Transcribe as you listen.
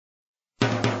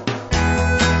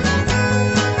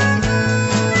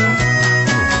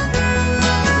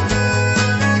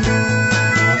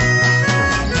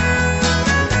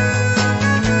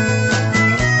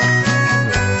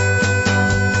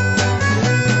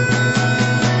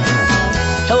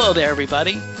Hello there,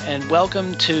 everybody, and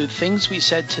welcome to Things We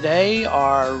Said Today,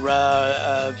 our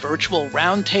virtual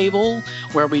roundtable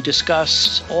where we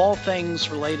discuss all things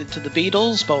related to the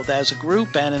Beatles, both as a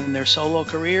group and in their solo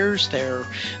careers, their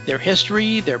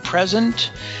history, their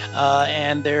present,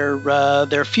 and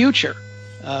their future.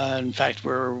 In fact,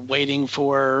 we're waiting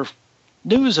for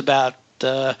news about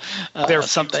their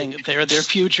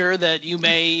future that you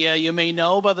may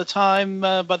know by the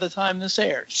time this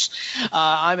airs.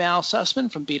 I'm Al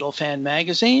Sussman from Beatle Fan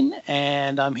Magazine,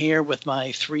 and I'm here with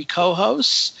my three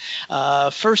co-hosts.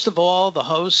 First of all, the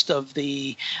host of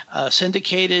the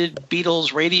syndicated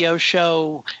Beatles radio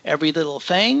show Every Little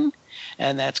Thing,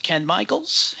 and that's Ken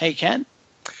Michaels. Hey, Ken.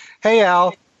 Hey,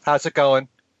 Al. How's it going?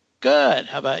 Good.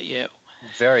 How about you?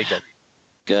 Very good.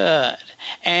 Good.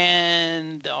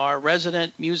 And our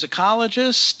resident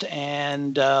musicologist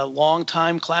and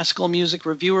longtime classical music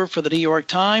reviewer for the New York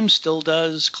Times, still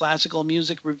does classical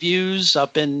music reviews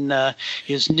up in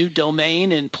his new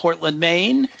domain in Portland,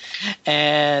 Maine.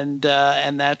 And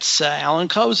that's Alan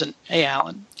Kozin. Hey,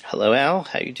 Alan. Hello, Al.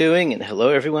 How you doing? And hello,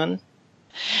 everyone.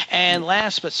 And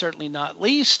last but certainly not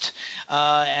least,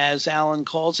 as Alan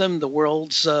calls him, the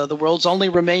world's only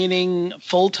remaining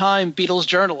full-time Beatles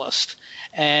journalist.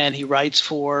 And he writes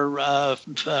for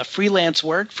freelance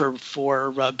work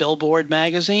for Billboard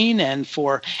magazine and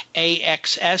for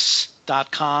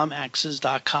AXS.com,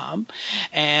 axes.com.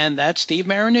 And that's Steve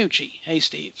Marinucci. Hey,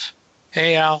 Steve.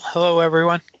 Hey, Al. Hello,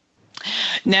 everyone.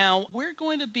 Now, we're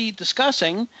going to be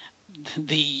discussing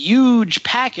the huge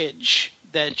package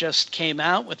that just came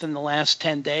out within the last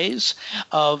 10 days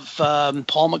of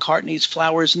Paul McCartney's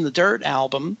Flowers in the Dirt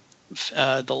album,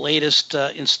 the latest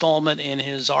installment in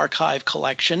his archive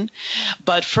collection.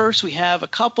 But first, we have a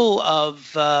couple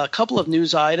of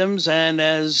news items, and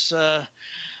as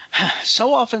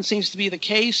so often seems to be the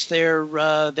case,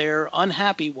 they're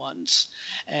unhappy ones.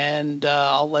 And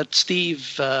I'll let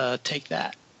Steve take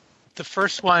that. The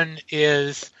first one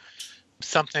is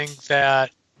something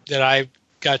that I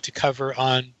got to cover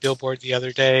on Billboard the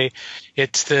other day.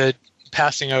 It's the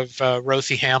passing of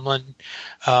Rosie Hamlin,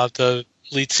 the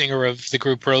lead singer of the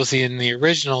group Rosie in the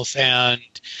originals, and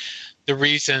the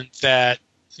reason that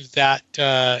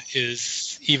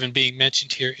is even being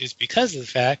mentioned here is because of the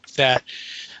fact that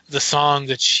the song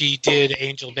that she did,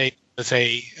 Angel Baby, was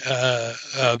a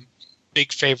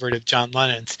big favorite of John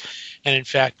Lennon's. And in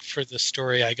fact, for the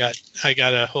story, I got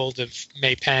a hold of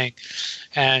May Pang,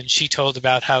 and she told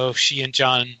about how she and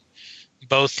John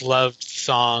both loved the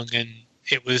song, and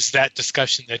it was that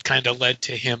discussion that kind of led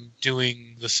to him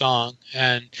doing the song.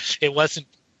 And it wasn't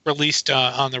released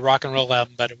on the Rock and Roll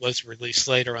album, but it was released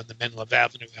later on the Men Love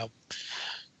Avenue album.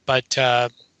 But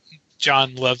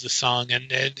John loved the song,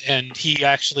 and he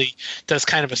actually does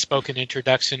kind of a spoken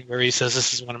introduction where he says,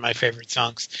 "This is one of my favorite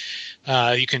songs."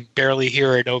 You can barely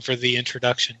hear it over the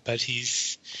introduction, but he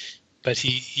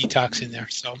talks in there.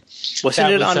 So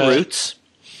wasn't it on Roots?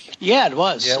 Yeah, it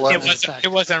was. Yeah,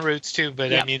 it was on Roots too, but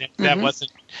yeah. I mean that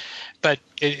wasn't. But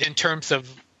in terms of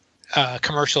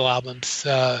commercial albums,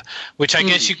 which I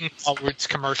guess you can call Roots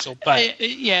commercial, but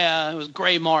yeah, it was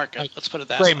gray market. Let's put it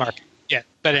that way. Gray market. Yeah,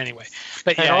 but anyway.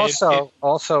 But and yeah,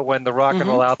 also when the Rock and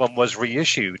Roll album was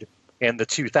reissued in the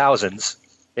 2000s,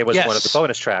 it was one of the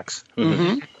bonus tracks.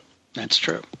 Mm-hmm. That's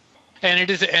true. And it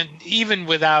is, and even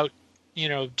without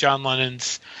John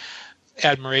Lennon's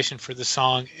admiration for the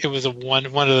song, it was one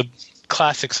of the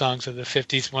classic songs of the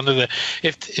 50s. One of the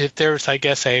if there's, I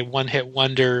guess, a one-hit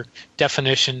wonder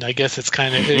definition, I guess it's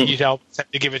kind of you'd help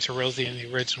to give it to Rosie in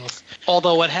the originals.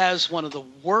 Although it has one of the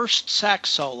worst sax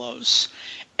solos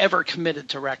ever committed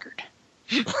to record.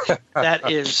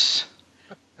 It's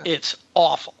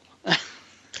awful.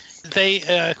 They,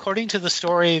 according to the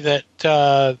story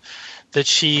that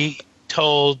she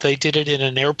told, they did it in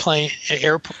an airplane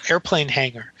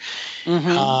hangar.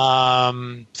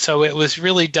 Mm-hmm. So it was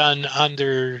really done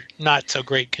under not so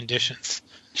great conditions.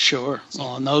 Sure.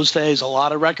 Well, in those days, a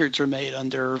lot of records were made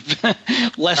under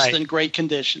less than great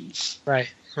conditions. Right.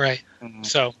 Mm-hmm.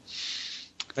 So.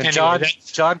 And anyway,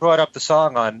 John brought up the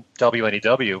song on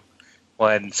WNEW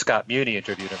when Scott Muni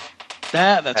interviewed him.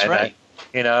 That's right.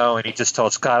 And he just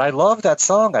told Scott, "I love that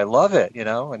song. I love it."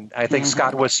 And I think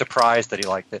Scott was surprised that he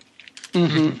liked it.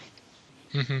 Mm-hmm.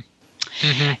 Mm-hmm.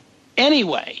 Mm-hmm.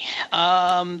 Anyway,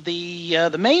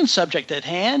 the main subject at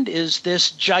hand is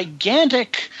this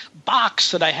gigantic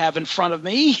box that I have in front of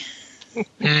me.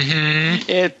 Mm-hmm.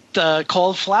 It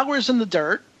called Flowers in the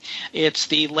Dirt. It's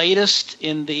the latest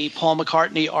in the Paul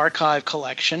McCartney archive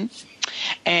collection,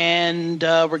 and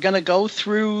we're going to go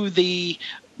through the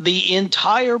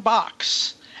entire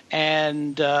box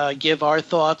and give our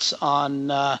thoughts on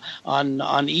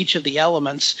each of the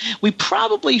elements. We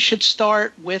probably should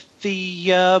start with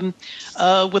the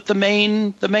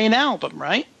main album,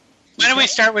 right? Why don't we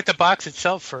start with the box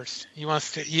itself first?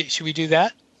 Should we do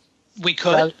that? We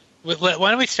could. Why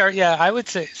don't we start? Yeah, I would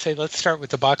say let's start with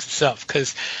the box itself,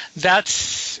 because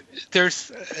it's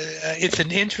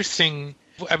an interesting.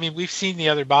 I mean, we've seen the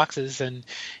other boxes, and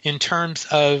in terms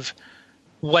of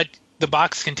what the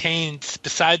box contains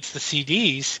besides the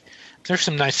CDs, there's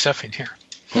some nice stuff in here.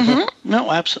 Mm-hmm.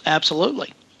 No,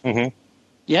 absolutely. Mm-hmm.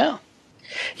 Yeah.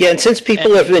 Yeah, and since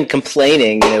people have been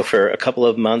complaining, for a couple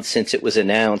of months since it was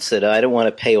announced that I don't want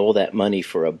to pay all that money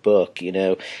for a book,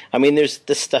 I mean, there's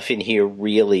the stuff in here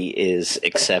really is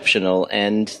exceptional,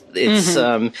 and it's,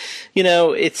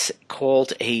 it's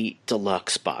called a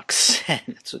deluxe box.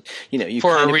 That's what,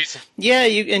 For a reason. Yeah,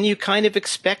 you kind of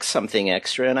expect something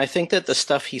extra, and I think that the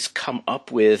stuff he's come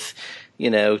up with,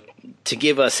 to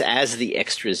give us as the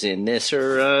extras in this,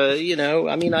 or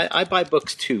I mean, I buy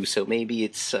books too, so maybe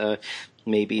it's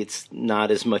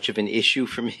not as much of an issue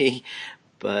for me,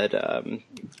 but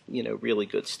really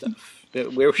good stuff.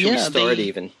 Where should we start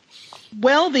even?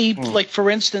 Well, like for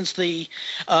instance, the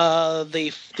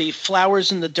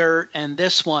Flowers in the Dirt and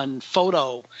this one,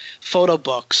 photo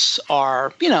books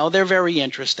are, they're very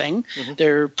interesting. Mm-hmm.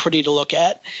 They're pretty to look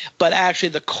at, but actually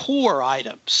the core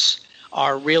items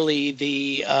are really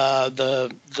the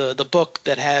book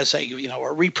that has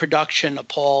a reproduction of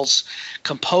Paul's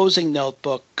composing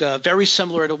notebook, very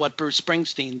similar to what Bruce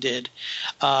Springsteen did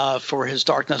for his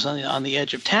Darkness on the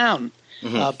Edge of Town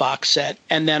box set,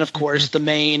 and then of course the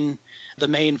main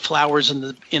Flowers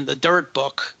in the Dirt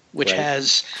book, which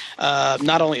has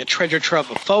not only a treasure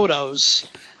trove of photos,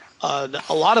 a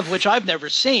lot of which I've never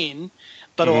seen,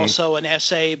 but also an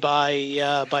essay by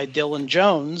Dylan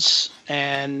Jones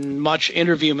and much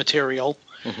interview material,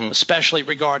 especially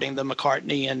regarding the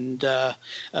McCartney and the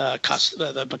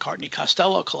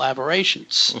McCartney-Costello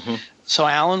collaborations. So,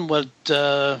 Alan, what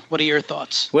are your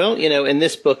thoughts? Well, and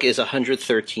this book is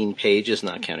 113 pages,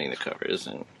 not counting the covers,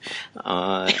 and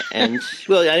well, I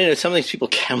don't know. Some of these people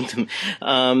count them,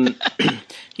 and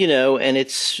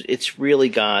it's really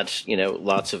got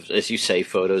lots of, as you say,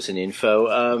 photos and info.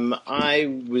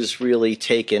 I was really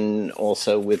taken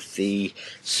also with the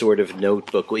sort of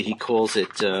notebook, what he calls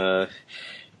it,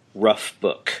 rough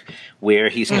book, where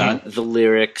he's got the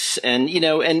lyrics and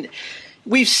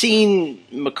we've seen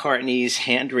McCartney's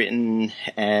handwritten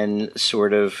and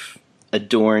sort of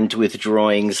adorned with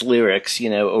drawings lyrics,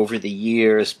 over the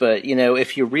years. But,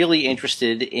 if you're really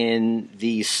interested in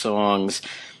these songs,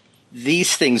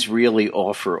 these things really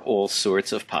offer all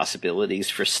sorts of possibilities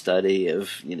for study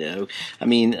of,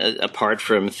 apart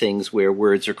from things where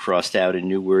words are crossed out and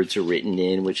new words are written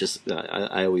in, which is,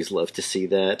 I always love to see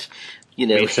that.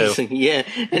 Me too. Yeah,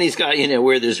 and he's got,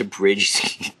 where there's a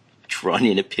bridge, drawn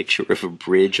in a picture of a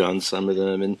bridge on some of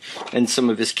them, and some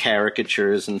of his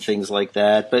caricatures and things like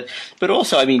that. But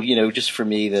also, I mean, just for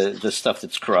me, the stuff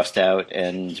that's crossed out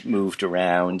and moved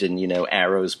around, and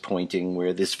arrows pointing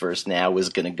where this verse now is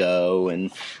going to go,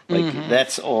 and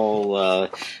that's all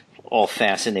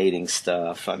fascinating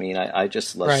stuff. I mean, I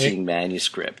just love seeing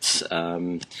manuscripts.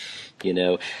 I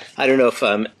don't know if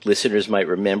listeners might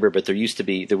remember, but there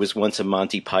was once a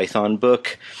Monty Python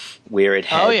book where it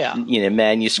had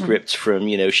manuscripts from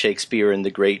Shakespeare and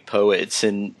the great poets,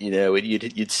 and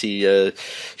you'd see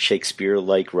Shakespeare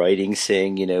like writing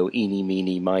saying eeny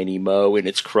meeny miny mo, and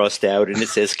it's crossed out and it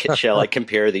says shall I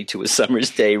compare thee to a summer's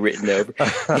day written over.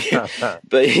 But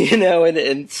but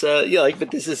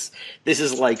this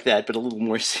is like that, but a little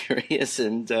more serious,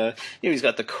 and he's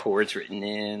got the chords written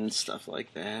in and stuff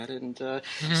like that, and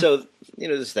so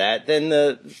there's that. Then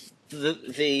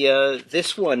the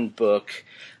this one book,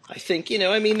 I think,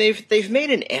 they've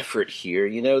made an effort here.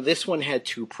 This one had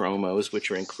 2 promos,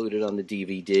 which are included on the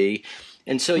DVD.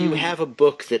 And so you have a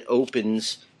book that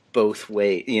opens both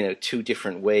ways, 2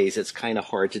 different ways. It's kind of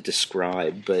hard to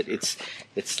describe, but it's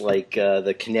like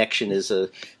the connection is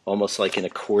almost like an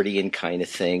accordion kind of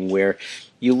thing, where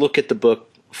you look at the book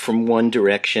from one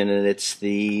direction, and it's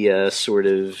the sort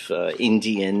of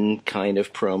Indian kind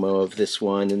of promo of this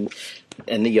one,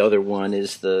 and the other one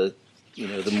is the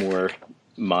more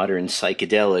modern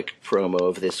psychedelic promo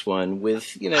of this one.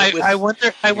 With I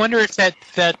wonder if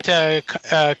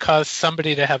that caused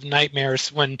somebody to have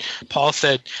nightmares when Paul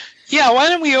said, "Yeah, why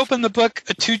don't we open the book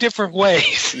 2 different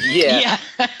ways?" Yeah.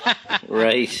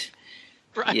 Right.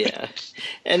 Right. Yeah,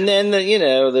 and then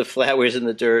the Flowers in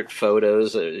the Dirt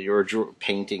photos, your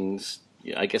paintings.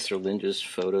 I guess they're Linda's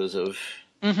photos of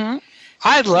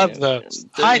I love those.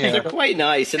 They're quite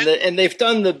nice, and they've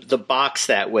done the box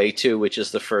that way too, which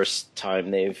is the first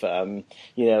time they've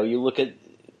you look at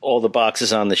all the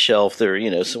boxes on the shelf.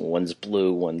 They're so one's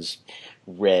blue, one's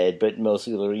red, but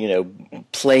mostly they're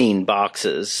plain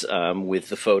boxes with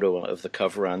the photo of the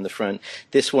cover on the front.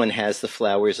 This one has the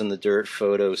Flowers in the Dirt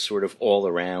photo sort of all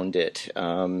around it,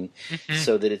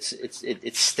 so that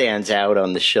it stands out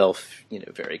on the shelf,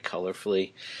 very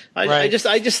colorfully. I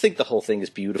just think the whole thing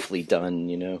is beautifully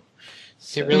done.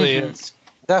 So, it really is.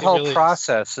 That whole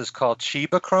process is called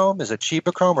Chibachrome. Is it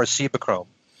Chibachrome or Cibachrome?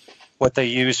 What they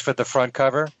use for the front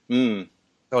cover?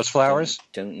 Those flowers?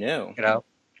 Don't know.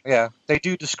 Yeah, they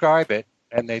do describe it,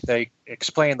 and they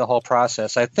explain the whole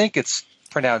process. I think it's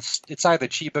pronounced. It's either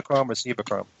Chibachrome or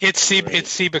Cibachrome. It's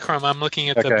Cibachrome. I'm looking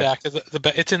at the back of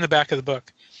the. It's in the back of the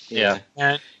book. Yeah,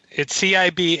 and it's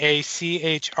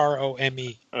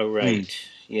Cibachrome. Oh right,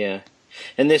 yeah.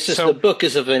 And the book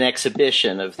is of an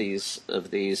exhibition of these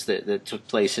that took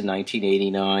place in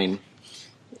 1989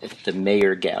 at the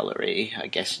Mayer Gallery. I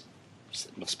guess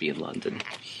it must be in London.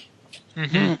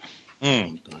 But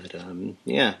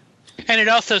yeah. And it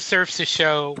also serves to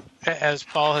show, as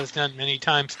Paul has done many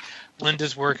times,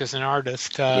 Linda's work as an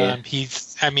artist.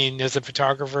 He's, as a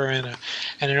photographer and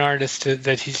an artist,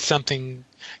 that he's something.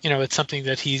 It's something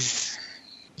that he's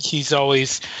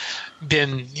always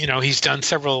been. He's done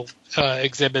several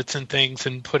exhibits and things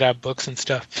and put out books and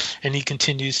stuff, and he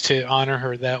continues to honor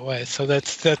her that way. So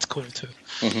that's cool too.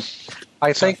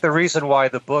 I think the reason why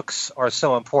the books are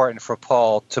so important for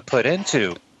Paul to put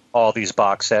into all these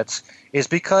box sets is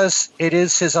because it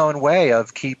is his own way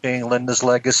of keeping Linda's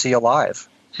legacy alive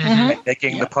and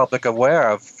making the public aware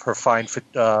of her fine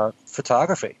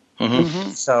photography.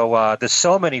 So there's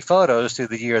so many photos through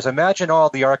the years. Imagine all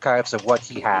the archives of what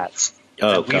he has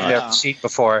that we've never seen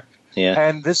before. Yeah.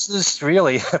 And this is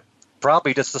really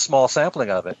probably just a small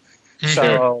sampling of it.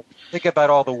 So think about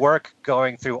all the work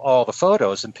going through all the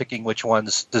photos and picking which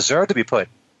ones deserve to be put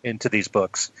into these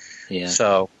books. Yeah.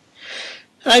 So,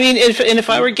 if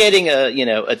I were getting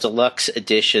a deluxe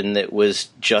edition that was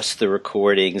just the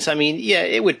recordings,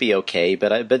 it would be okay.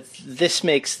 But this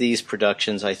makes these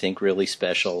productions, I think, really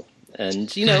special.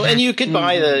 And and you could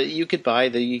buy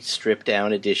the stripped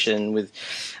down edition with.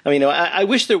 I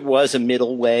wish there was a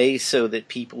middle way so that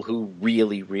people who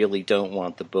really, really don't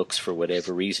want the books for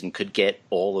whatever reason could get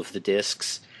all of the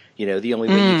discs. The only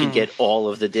way you can get all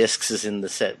of the discs is in the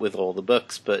set with all the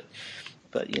books. But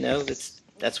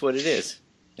that's what it is.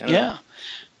 Yeah.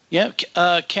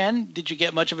 Ken, did you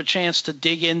get much of a chance to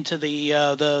dig into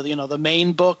the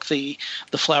main book, the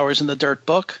Flowers in the Dirt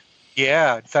book?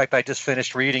 Yeah, in fact, I just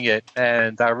finished reading it,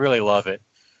 and I really love it.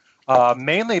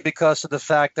 Mainly because of the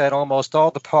fact that almost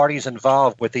all the parties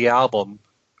involved with the album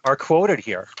are quoted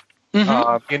here. You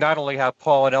not only have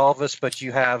Paul and Elvis, but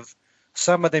you have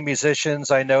some of the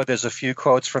musicians. I know there's a few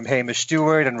quotes from Hamish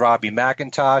Stewart and Robbie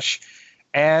McIntosh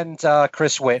and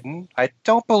Chris Whitten. I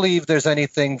don't believe there's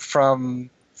anything from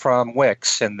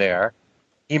Wicks in there.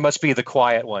 He must be the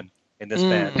quiet one in this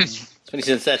band.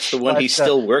 Since that's the one he's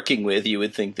still working with, you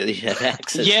would think that he'd have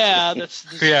access. Yeah,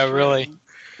 really.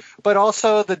 But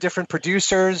also the different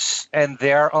producers and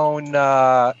their own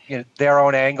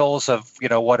angles of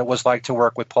what it was like to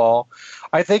work with Paul.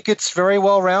 I think it's very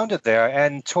well rounded there.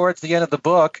 And towards the end of the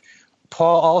book,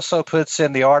 Paul also puts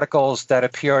in the articles that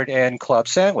appeared in Club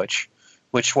Sandwich,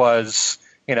 which was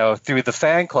through the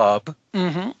fan club.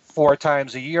 4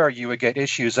 times a year you would get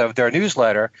issues of their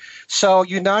newsletter. So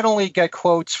you not only get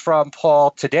quotes from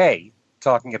Paul today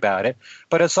talking about it,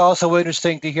 but it's also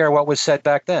interesting to hear what was said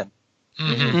back then.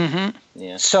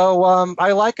 Yeah. So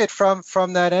I like it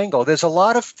from that angle. There's a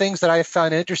lot of things that I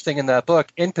found interesting in that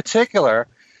book. In particular,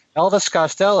 Elvis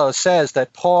Costello says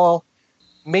that Paul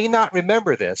may not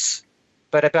remember this,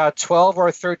 but about 12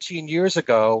 or 13 years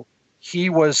ago, he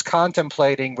was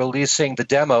contemplating releasing the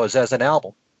demos as an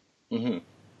album.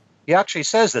 He actually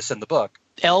says this in the book.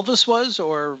 Elvis was,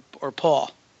 or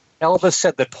Paul? Elvis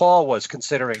said that Paul was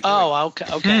considering.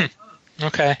 Okay.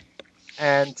 Okay.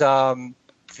 And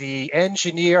the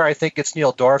engineer, I think it's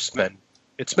Neil Dorfman,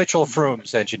 it's Mitchell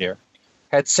Froome's engineer,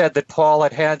 had said that Paul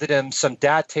had handed him some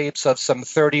DAT tapes of some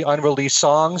 30 unreleased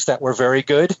songs that were very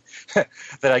good,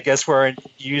 that I guess weren't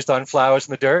used on Flowers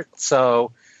in the Dirt.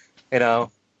 So,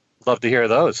 love to hear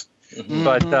those.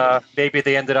 But maybe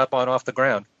they ended up on Off the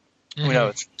Ground. Who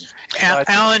knows?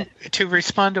 Alan, to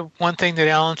respond to one thing that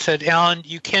Alan said, Alan,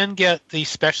 you can get the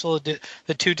the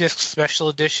 2-disc special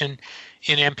edition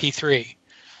in MP3.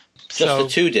 Just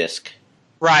the 2-disc,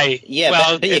 right?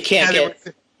 Yeah, but you can't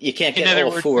get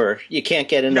all 4. You can't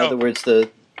get, in other words, the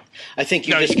I think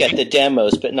you just get the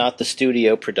demos, but not the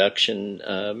studio production.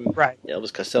 Right.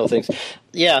 Elvis Costello things.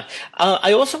 Yeah.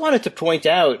 I also wanted to point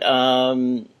out,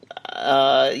 that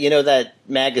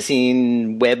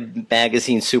web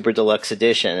magazine Super Deluxe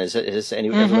Edition. Has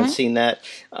everyone seen that?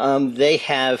 They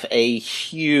have a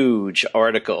huge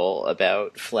article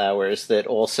about Flowers that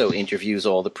also interviews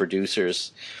all the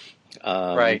producers.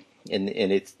 Right. And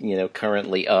it's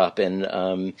currently up, and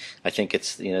I think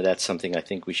it's that's something I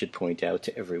think we should point out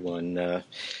to everyone.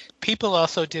 People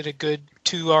also did a good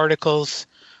 2 articles,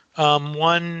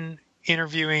 one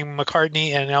interviewing McCartney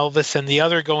and Elvis, and the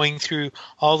other going through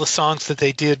all the songs that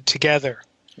they did together,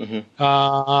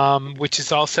 which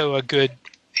is also a good,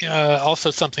 also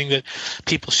something that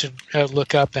people should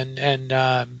look up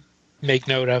and make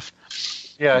note of.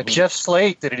 Yeah, Jeff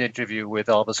Slate did an interview with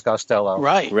Elvis Costello.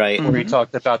 Right. Where he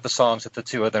talked about the songs that the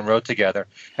two of them wrote together.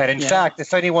 And in fact,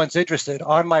 if anyone's interested,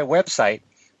 on my website,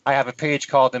 I have a page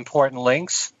called Important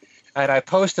Links, and I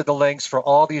posted the links for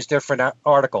all these different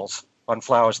articles on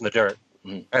Flowers in the Dirt,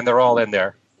 and they're all in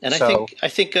there. And so, I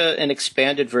think an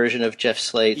expanded version of Jeff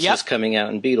Slate's is coming out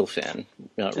in Beatle Fan,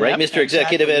 right, Mr.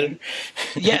 Executive Editor?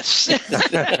 Yes.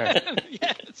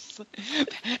 Yes.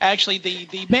 Actually,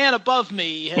 the man above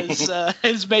me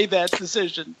has made that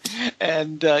decision,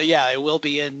 and it will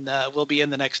be in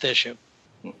the next issue.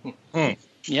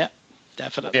 Yeah,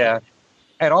 definitely. Yeah.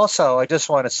 And also, I just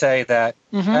want to say that,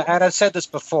 and I've said this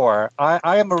before,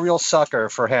 I am a real sucker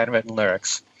for handwritten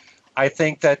lyrics. I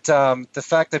think that the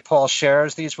fact that Paul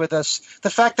shares these with us, the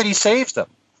fact that he saves them,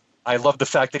 I love the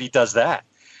fact that he does that.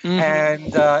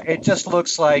 And it just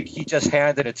looks like he just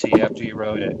handed it to you after you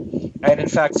wrote it. And in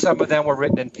fact, some of them were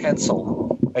written in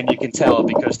pencil, and you can tell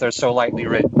because they're so lightly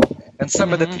written. And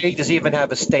some of the pages even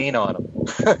have a stain on them.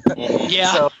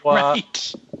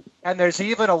 Right. And there's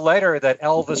even a letter that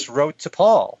Elvis wrote to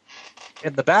Paul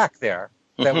in the back there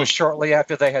that was shortly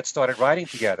after they had started writing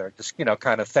together, just,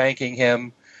 kind of thanking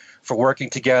him for working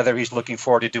together. He's looking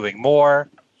forward to doing more,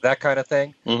 that kind of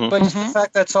thing. But just the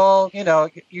fact that's all,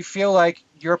 you feel like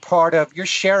you're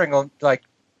sharing,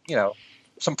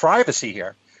 some privacy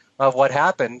here of what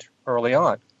happened early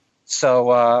on.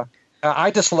 So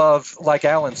I just love, like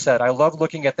Alan said, I love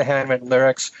looking at the handwritten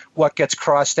lyrics, what gets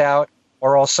crossed out,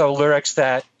 or also lyrics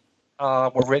that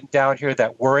were written down here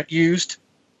that weren't used.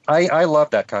 I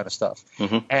love that kind of stuff.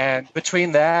 And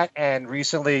between that and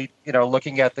recently,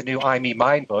 looking at the new I Me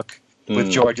Mine book with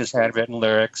George's handwritten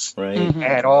lyrics,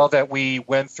 and all that we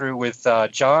went through with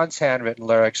John's handwritten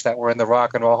lyrics that were in the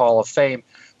Rock and Roll Hall of Fame,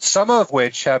 some of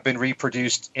which have been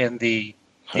reproduced in the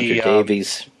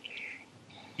Davies.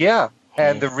 Yeah,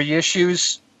 and the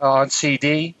reissues on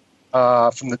CD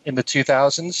in the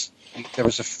 2000s. There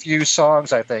was a few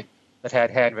songs, I think, that had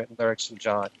handwritten lyrics from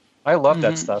John. I love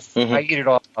that stuff. I eat it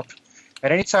all up.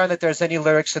 And anytime that there's any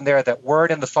lyrics in there that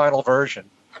weren't in the final version,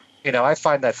 I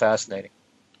find that fascinating.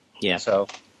 Yeah. So.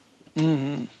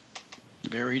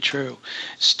 Very true.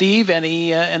 Steve,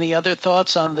 any other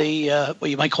thoughts on the what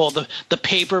you might call the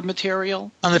paper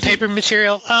material? On the paper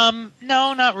material?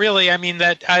 No, not really. I mean,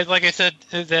 like I said,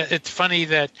 that it's funny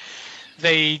that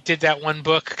they did that one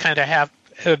book kind of have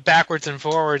backwards and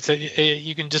forwards.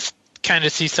 You can just kind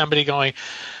of see somebody going,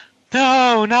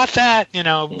 no, not that,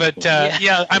 But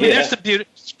I mean,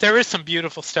 there is some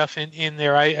beautiful stuff in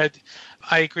there. I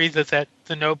agree that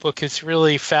the notebook is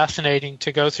really fascinating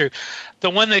to go through. The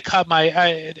one that caught my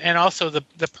eye, and also the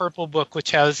purple book,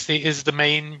 which is the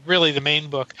main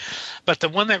book, but the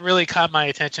one that really caught my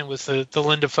attention was the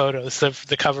Linda photos,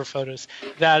 the cover photos.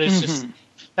 That is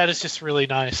just really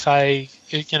nice.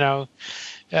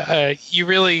 You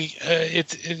really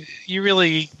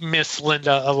miss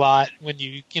Linda a lot when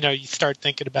you start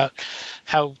thinking about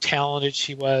how talented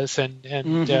she was, and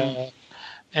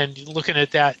looking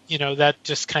at that, that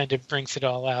just kind of brings it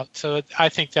all out. So I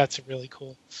think that's a really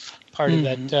cool part of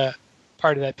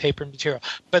that paper material.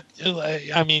 But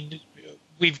I mean,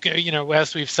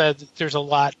 as we've said, there's a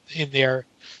lot in there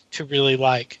to really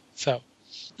like. So.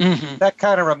 That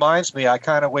kind of reminds me, I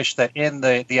kind of wish that in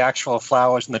the actual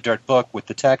Flowers in the Dirt book with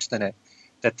the text in it,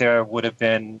 that there would have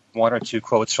been 1 or 2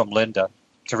 quotes from Linda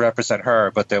to represent her,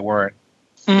 but there weren't.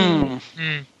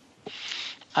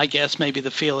 I guess maybe the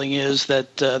feeling is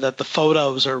that the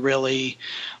photos are really,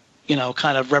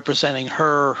 kind of representing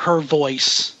her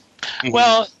voice.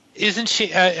 Well, isn't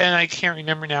she? And I can't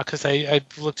remember now because I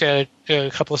looked at it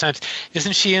a couple of times.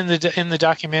 Isn't she in the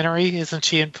documentary? Isn't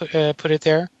she put it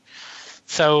there?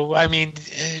 So, I mean,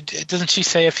 doesn't she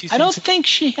say a few things? I don't think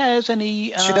she has any...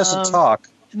 she doesn't talk.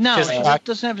 No, she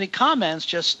doesn't have any comments,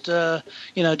 just the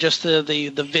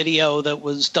video that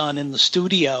was done in the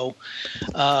studio,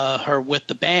 her with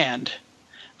the band.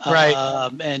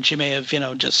 Right. And she may have,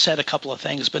 just said a couple of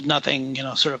things, but nothing,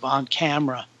 sort of on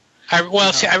camera.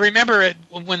 See, I remember it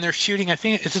when they're shooting. I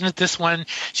think, isn't it this one?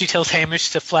 She tells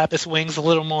Hamish to flap his wings a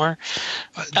little more.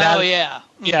 Yeah.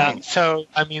 Yeah. So,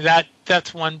 I mean,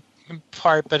 that's one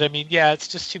part, but I mean, yeah, it's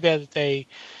just too bad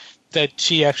that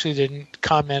she actually didn't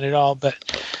comment at all.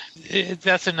 But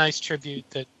that's a nice tribute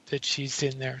that she's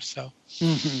in there. So.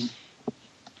 Mm-hmm.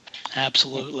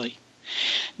 Absolutely.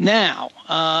 Now,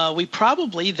 we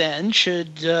probably then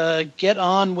should get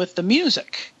on with the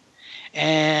music.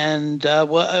 And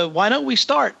why don't we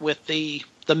start with the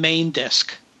main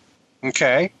disc?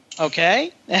 Okay.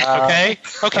 Okay.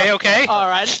 Okay. All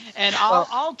right. And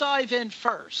I'll dive in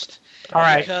first. All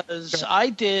right. Because I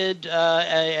did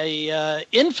a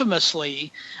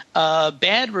infamously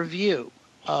bad review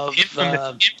of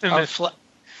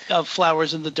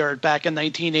Flowers in the Dirt back in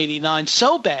 1989.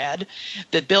 So bad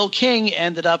that Bill King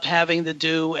ended up having to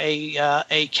do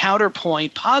a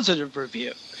counterpoint positive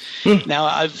review.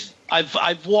 Now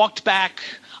I've walked back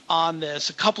on this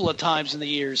a couple of times in the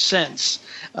years since,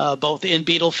 both in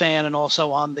Beatle Fan and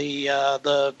also on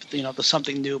the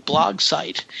Something New blog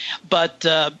site. But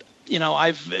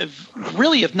I've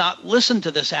really have not listened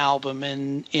to this album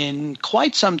in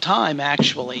quite some time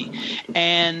actually,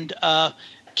 and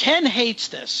Ken hates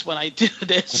this when I do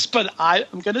this, but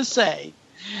I'm going to say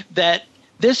that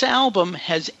this album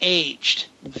has aged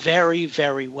very,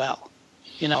 very well.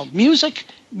 Music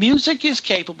is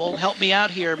capable. Help me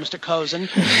out here, Mr. Cozen.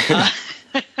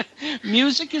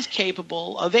 Music is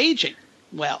capable of aging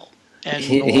well, and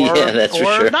that's for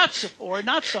sure. not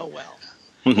so well.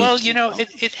 Well,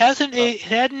 it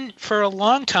hadn't for a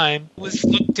long time.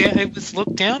 It was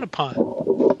looked down upon.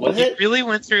 Was it? It really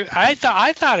went through. I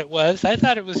thought it was.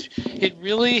 It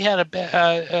really had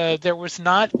there was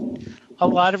not a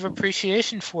lot of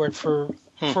appreciation for it for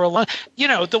a long.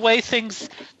 The way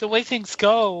things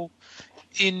go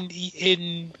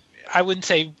in I wouldn't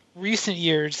say recent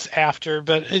years after,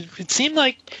 but it seemed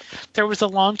like there was a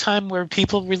long time where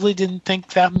people really didn't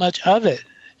think that much of it.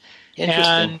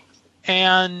 Interesting.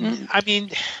 And I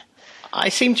mean, I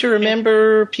seem to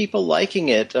remember people liking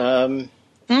it.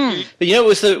 But it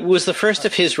was the first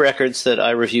of his records that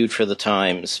I reviewed for the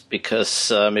Times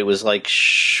because it was like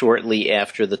shortly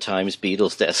after the Times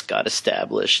Beatles desk got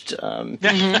established, and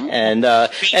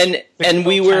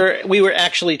we were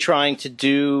actually trying to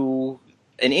do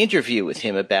an interview with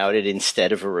him about it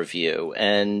instead of a review,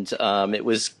 and it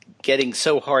was getting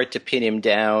so hard to pin him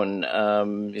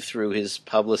down through his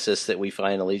publicist that we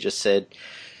finally just said,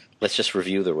 let's just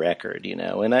review the record,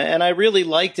 and I really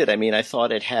liked it. I mean, I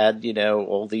thought it had,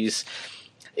 all these,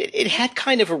 it had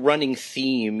kind of a running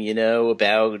theme,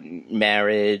 about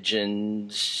marriage and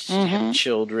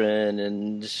children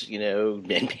and,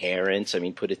 and parents. I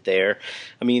mean, put it there.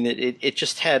 I mean, it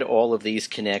just had all of these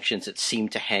connections that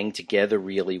seemed to hang together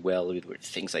really well. There were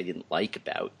things I didn't like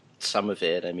about some of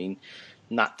it. I mean,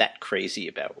 not that crazy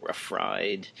about Rough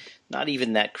Ride, not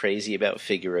even that crazy about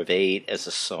Figure of Eight as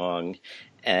a song.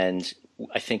 And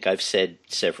I think I've said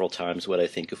several times what I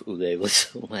think of Oulé Le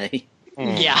Soleil.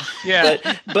 Yeah.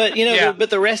 But but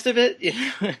the rest of it.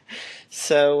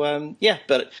 So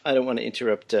but I don't want to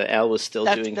interrupt. Al was still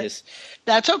doing his.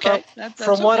 That's okay.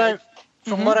 From what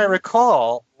I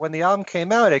recall, when the album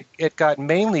came out, it got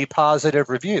mainly positive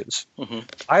reviews. Mm-hmm.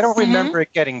 I don't remember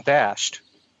it getting bashed.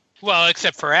 Well,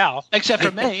 except for Al. Except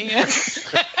for me.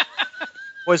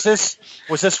 Was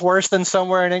this worse than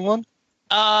Somewhere in England?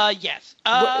 Yes.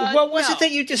 What was it that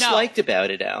you disliked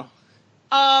about it, Al?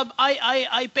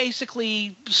 I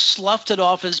basically sloughed it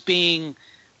off as being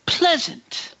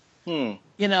pleasant.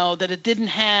 That it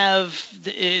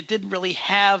didn't really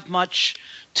have much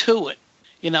to it.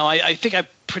 I think I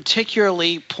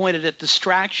particularly pointed at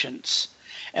Distractions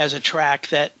as a track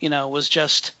that, was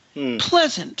just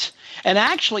pleasant. And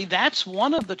actually, that's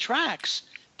one of the tracks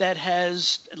that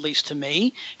has, at least to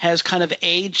me, has kind of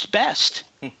aged best.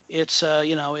 It's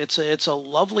it's a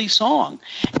lovely song,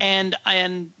 and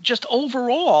just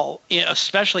overall,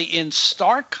 especially in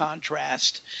stark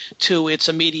contrast to its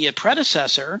immediate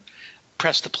predecessor,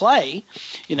 Press to Play,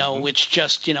 which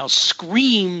just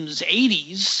screams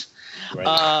 80s.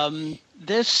 Right.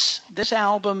 This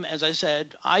album, as I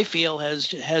said, I feel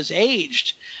has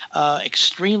aged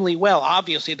extremely well.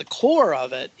 Obviously, the core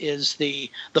of it is the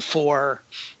four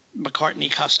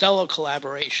McCartney-Costello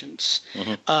collaborations,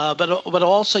 but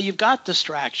also you've got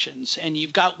Distractions, and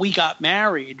you've got We Got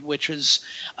Married, which is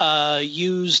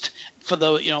used for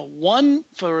the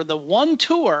one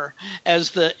tour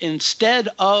as instead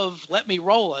of Let Me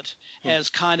Roll It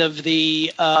as kind of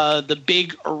the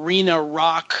big arena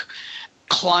rock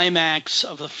climax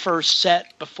of the first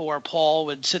set before Paul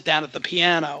would sit down at the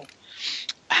piano.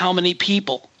 How Many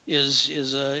People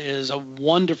is a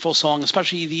wonderful song,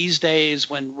 especially these days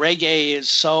when reggae is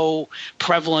so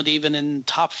prevalent even in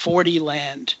top 40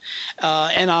 land.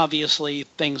 And obviously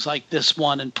things like this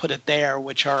one and Put It There,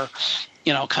 which are,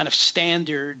 kind of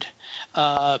standard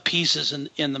pieces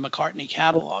in the McCartney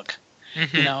catalog.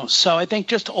 So I think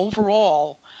just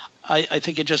overall, I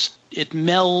think it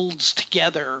melds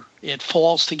together. It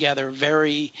falls together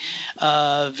very,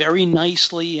 very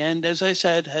nicely, and as I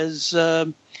said, has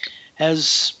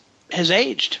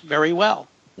aged very well.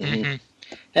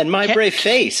 And My Brave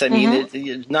Face. I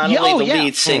mean, not only the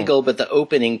lead single, but the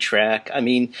opening track. I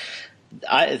mean,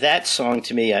 that song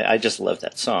to me, I just love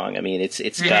that song. I mean,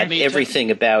 it's got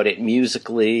everything about it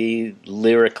musically,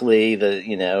 lyrically.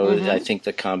 I think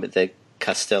the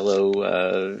Costello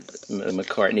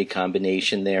McCartney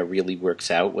combination there really works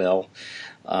out well.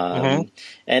 And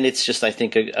it's just, I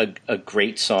think, a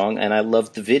great song. And I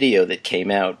love the video that came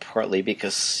out, partly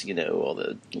because, all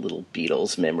the little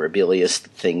Beatles memorabilia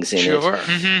things in it.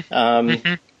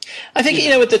 I think,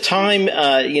 at the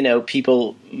time,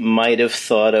 people might have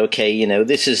thought, okay,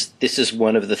 this is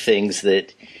one of the things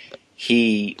that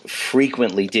he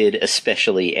frequently did,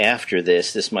 especially after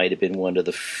this. This might have been one of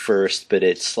the first, but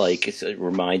it's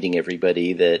reminding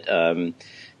everybody that,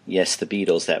 yes, the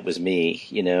Beatles, that was me,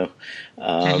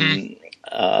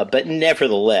 but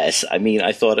nevertheless, I mean,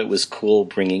 I thought it was cool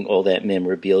bringing all that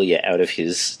memorabilia out of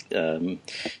his,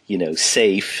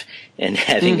 safe and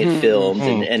having it filmed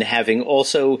and having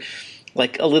also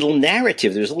a little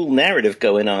narrative. There's a little narrative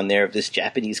going on there of this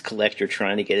Japanese collector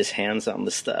trying to get his hands on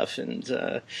the stuff.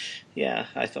 And,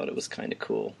 I thought it was kind of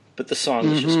cool. But the song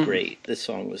was just great. The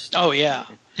song was... Oh, yeah.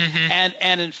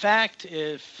 And in fact,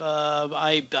 if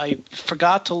I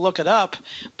forgot to look it up,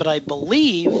 but I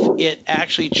believe it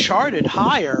actually charted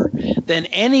higher than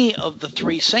any of the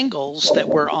 3 singles that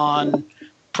were on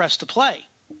Press to Play.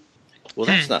 Well,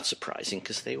 that's not surprising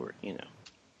because they were,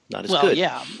 not as good.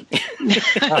 Yeah.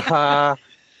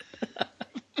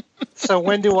 So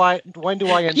when do I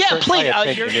insert please. my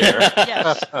opinion here?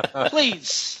 Yes,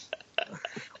 please.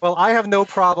 Well, I have no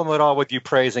problem at all with you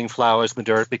praising Flowers in the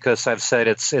Dirt because I've said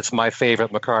it's my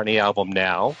favorite McCartney album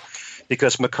now,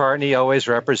 because McCartney always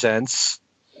represents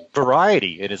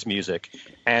variety in his music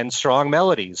and strong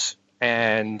melodies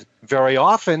and very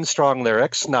often strong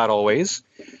lyrics, not always.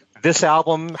 This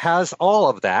album has all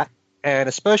of that, and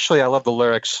especially I love the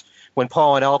lyrics when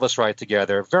Paul and Elvis write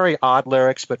together. Very odd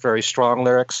lyrics, but very strong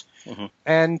lyrics.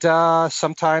 And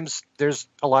sometimes there's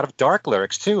a lot of dark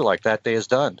lyrics, too, like That Day Is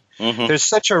Done. There's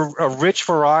such a rich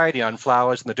variety on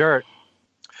Flowers in the Dirt.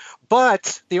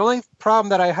 But the only problem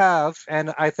that I have,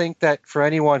 and I think that for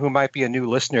anyone who might be a new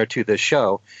listener to this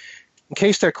show, in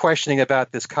case they're questioning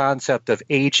about this concept of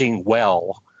aging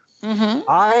well,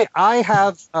 I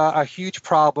have a huge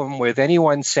problem with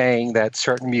anyone saying that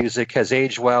certain music has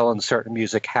aged well and certain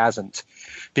music hasn't.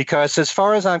 Because as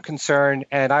far as I'm concerned,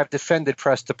 and I've defended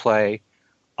Press to Play,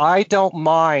 I don't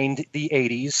mind the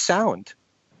 80s sound.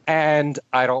 And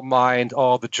I don't mind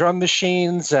all the drum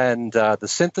machines and the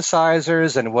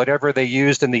synthesizers and whatever they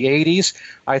used in the 80s.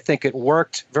 I think it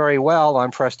worked very well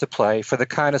on Press to Play for the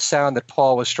kind of sound that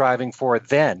Paul was striving for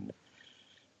then.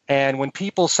 And when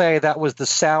people say that was the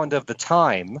sound of the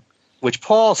time, which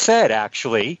Paul said,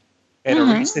 actually, in a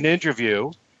recent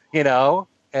interview,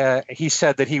 he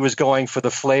said that he was going for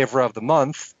the flavor of the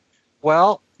month.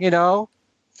 Well,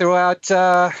 throughout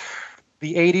the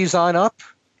 80s on up,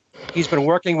 he's been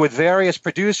working with various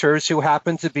producers who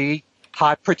happen to be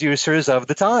hot producers of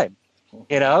the time.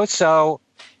 So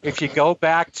if you go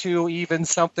back to even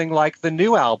something like the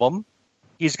new album,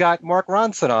 he's got Mark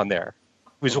Ronson on there,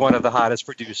 who's one of the hottest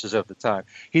producers of the time.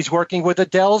 He's working with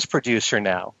Adele's producer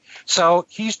now. So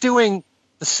he's doing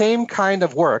the same kind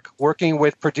of work, working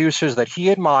with producers that he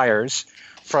admires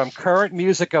from current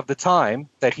music of the time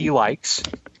that he likes.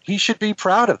 He should be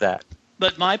proud of that.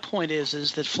 But my point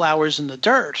is that Flowers in the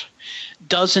Dirt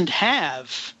doesn't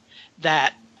have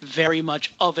that very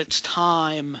much of its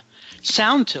time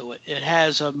sound to it. It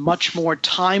has a much more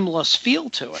timeless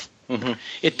feel to it.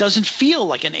 It doesn't feel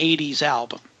like an 80s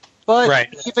album.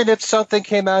 But even if something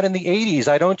came out in the 80s,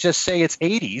 I don't just say it's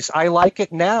 80s. I like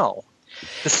it now.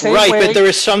 But there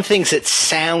are some things that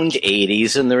sound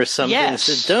 80s, and there are some things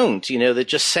that don't. That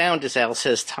just sound, as Al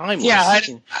says, timeless. Yeah,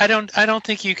 I don't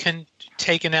think you can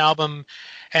take an album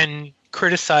and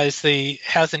criticize the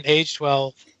hasn't aged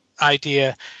well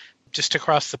idea just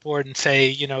across the board and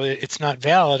say it's not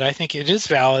valid. I think it is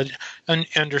valid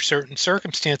under certain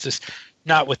circumstances.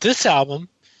 Not with this album.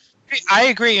 I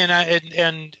agree,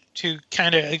 and to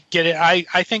kind of get it. I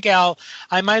think, Al,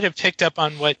 I might have picked up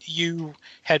on what you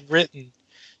had written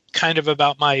kind of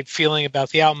about my feeling about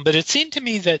the album, but it seemed to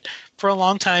me that for a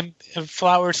long time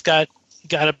Flowers got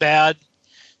a bad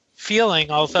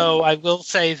feeling, although I will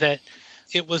say that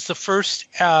it was the first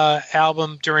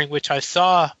album during which I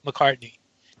saw McCartney,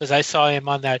 because I saw him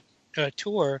on that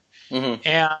tour,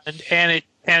 and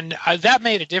that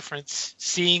made a difference,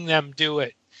 seeing them do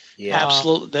it. Yeah,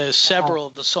 absolutely. There's several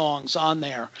of the songs on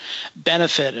there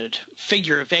benefited.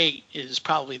 Figure of Eight is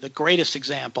probably the greatest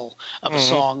example of a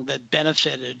song that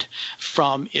benefited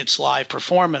from its live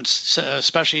performance,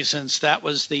 especially since that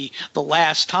was the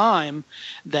last time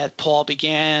that Paul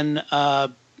began a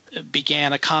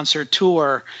concert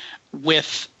tour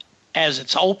with, as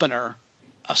its opener,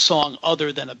 a song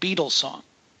other than a Beatles song.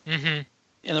 Mm-hmm.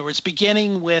 In other words,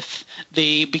 beginning with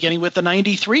the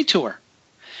 '93 tour,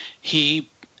 he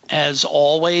has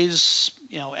always,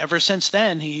 ever since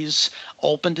then, he's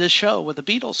opened his show with a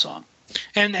Beatles song.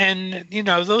 And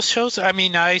those shows. I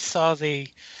mean, I saw the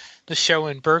show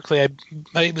in Berkeley.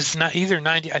 It was not either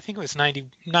 90. I think it was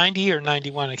 90 or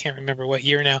 91. I can't remember what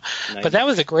year now. 90. But that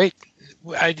was a great.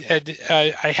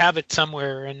 I have it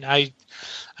somewhere, and I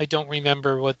don't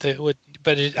remember but it was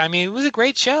a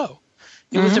great show.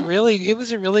 It was a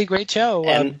really great show.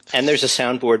 And there's a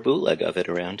soundboard bootleg of it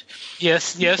around.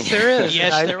 Yes, there is.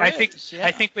 Yes, there I is.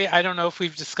 think I don't know if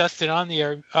we've discussed it on the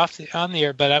air, on the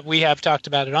air, but we have talked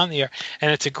about it on the air,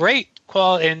 and it's a great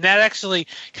quality. And that actually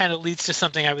kind of leads to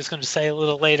something I was going to say a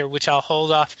little later, which I'll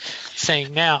hold off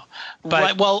saying now. But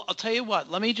right, well, I'll tell you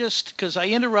what. Let me just, because I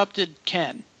interrupted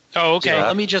Ken. Oh, okay. So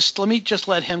let me just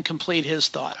let him complete his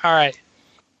thought. All right.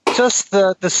 Just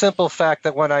the simple fact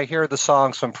that when I hear the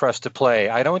songs from Press to Play,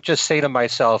 I don't just say to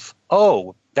myself,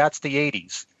 oh, that's the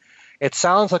 80s. It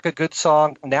sounds like a good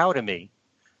song now to me.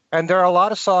 And there are a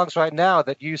lot of songs right now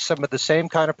that use some of the same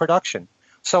kind of production.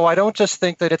 So I don't just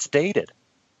think that it's dated.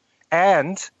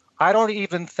 And I don't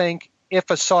even think if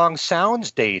a song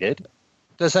sounds dated,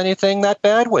 there's anything that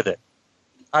bad with it.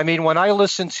 I mean, when I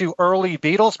listen to early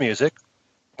Beatles music,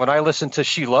 when I listen to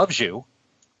She Loves You,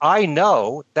 I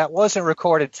know that wasn't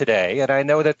recorded today, and I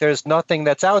know that there's nothing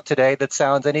that's out today that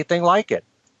sounds anything like it.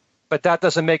 But that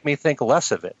doesn't make me think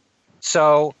less of it.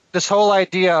 So this whole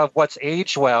idea of what's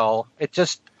aged well,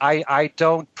 I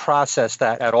don't process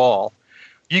that at all.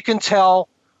 You can tell,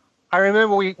 I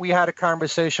remember we had a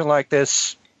conversation like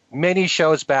this many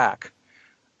shows back,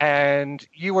 and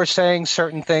you were saying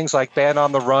certain things like Band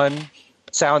on the Run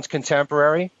sounds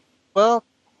contemporary. Well,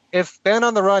 if Band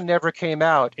on the Run never came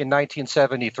out in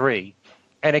 1973,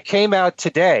 and it came out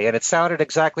today, and it sounded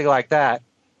exactly like that,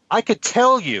 I could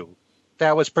tell you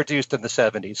that was produced in the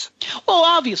 70s. Well,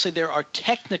 obviously there are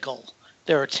technical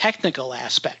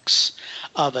aspects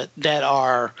of it that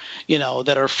are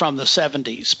from the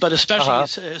 70s, but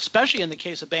especially in the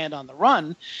case of Band on the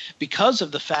Run, because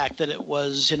of the fact that it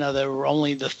was, there were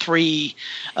only the three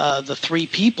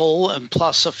people and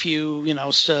plus a few,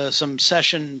 some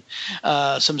session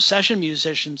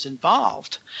musicians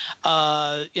involved.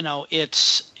 There's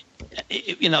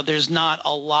not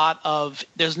a lot of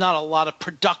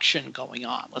production going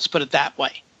on. Let's put it that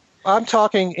way. I'm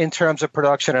talking in terms of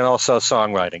production and also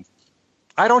songwriting.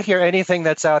 I don't hear anything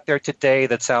that's out there today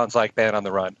that sounds like Band on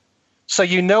the Run. So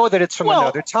you know that it's from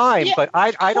another time, yeah, but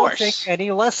I don't think any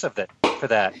less of it for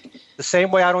that. The same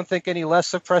way I don't think any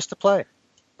less of Press to Play.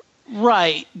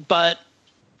 Right, but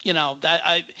you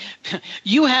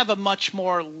have a much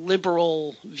more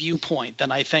liberal viewpoint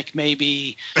than I think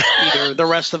maybe either the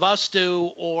rest of us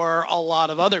do or a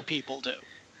lot of other people do.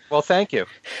 Well, thank you,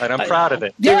 and I'm proud of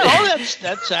it. Yeah,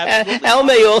 that's absolutely. Al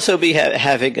may also be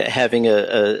having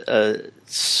a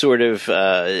sort of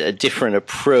a different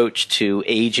approach to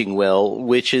aging well,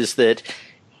 which is that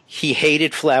he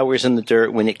hated Flowers in the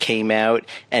Dirt when it came out,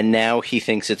 and now he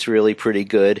thinks it's really pretty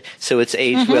good. So it's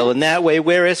aged well in that way,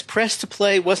 whereas Press to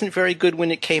Play wasn't very good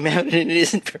when it came out, and it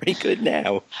isn't very good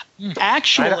now.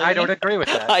 Actually, I don't agree with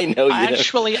that. I know you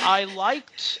actually, I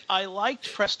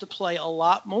liked Press to Play a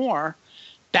lot more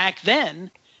back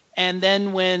then, and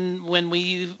then when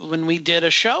we did a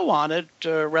show on it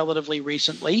relatively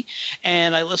recently,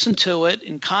 and I listened to it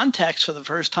in context for the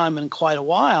first time in quite a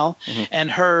while,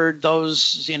 and heard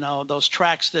those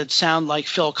tracks that sound like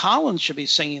Phil Collins should be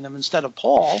singing them instead of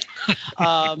Paul.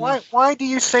 Why do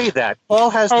you say that? Paul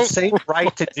has the same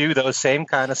right to do those same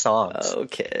kind of songs.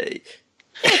 Okay.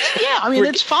 Yeah, I mean,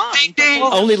 it's fine.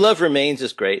 Only Love Remains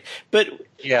is great. But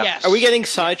yes. Are we getting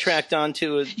sidetracked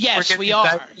onto it? Yes, we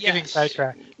are. Getting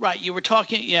sidetracked. Right, you were going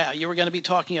to be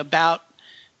talking about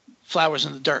Flowers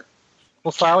in the Dirt.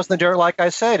 Well, Flowers in the Dirt, like I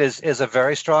said, is a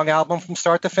very strong album from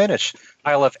start to finish.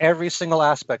 I love every single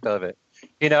aspect of it.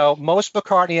 You know, most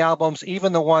McCartney albums,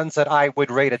 even the ones that I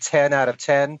would rate a 10 out of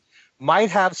 10,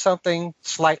 might have something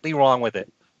slightly wrong with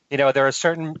it. You know, there are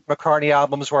certain McCartney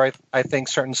albums where I think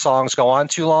certain songs go on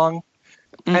too long.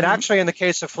 And actually, in the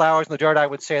case of Flowers in the Dirt, I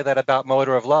would say that about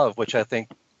Motor of Love, which I think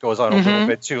goes on a little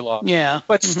bit too long. Yeah.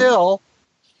 But still,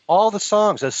 all the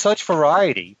songs, there's such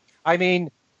variety. I mean,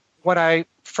 when I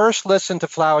first listened to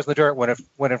Flowers in the Dirt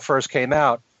when it first came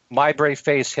out, My Brave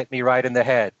Face hit me right in the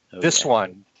head. This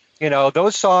one, you know,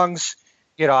 those songs,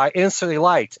 you know, I instantly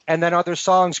liked. And then other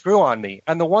songs grew on me.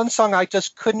 And the one song I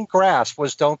just couldn't grasp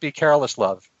was Don't Be Careless,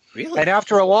 Love. Really? And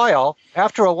after a while,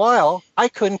 I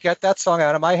couldn't get that song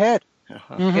out of my head.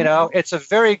 You know, it's a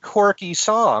very quirky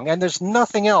song, and there's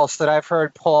nothing else that I've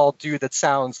heard Paul do that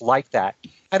sounds like that.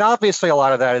 And obviously a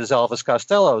lot of that is Elvis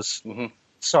Costello's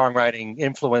songwriting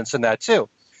influence in that too.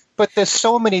 But there's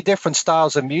so many different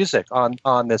styles of music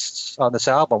on this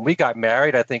album. We Got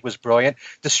Married, I think, was brilliant.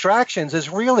 Distractions is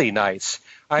really nice.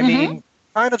 I mean,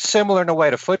 kind of similar in a way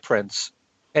to Footprints.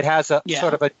 It has a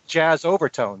sort of a jazz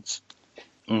overtones.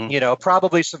 You know,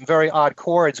 probably some very odd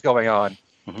chords going on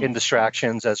in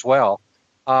Distractions as well.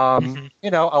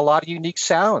 You know, a lot of unique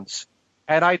sounds.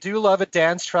 And I do love a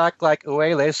dance track like Où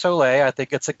Le Soleil. I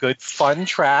think it's a good, fun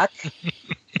track.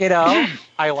 You know,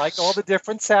 I like all the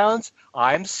different sounds.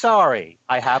 I'm sorry.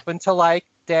 I happen to like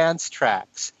dance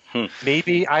tracks.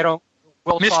 Maybe I don't...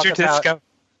 We'll Mr. talk about, Disco.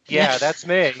 Yeah, that's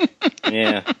me.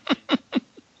 Yeah.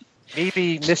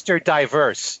 Maybe Mr.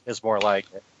 Diverse is more like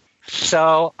it.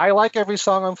 So I like every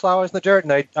song on Flowers in the Dirt,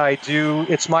 and I do.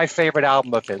 It's my favorite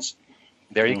album of his.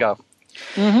 There you go.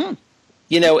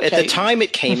 You know, at the time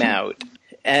it came out,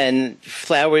 and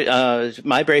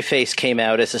My Brave Face came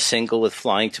out as a single with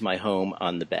Flying to My Home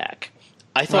on the back.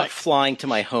 I thought Flying to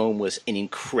My Home was an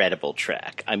incredible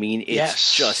track. I mean,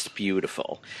 it's just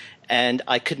beautiful. And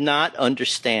I could not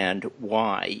understand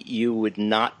why you would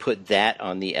not put that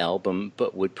on the album,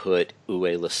 but would put Où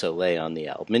Le Soleil on the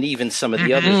album, and even some of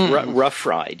the others, Rough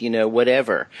Ride, you know,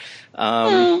 whatever.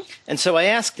 And so I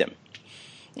asked him,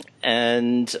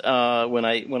 and when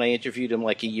I interviewed him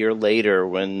like a year later,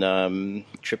 when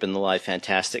Trippin' the Live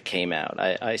Fantastic came out,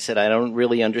 I said, I don't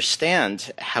really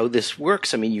understand how this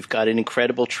works. I mean, you've got an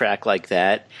incredible track like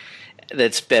that.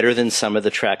 That's better than some of the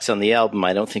tracks on the album.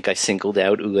 I don't think I singled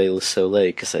out Où Le Soleil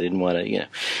because I didn't want to, you know.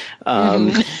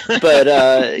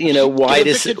 But you know, why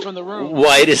does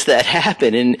that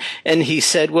happen? And he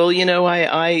said, well, you know,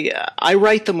 I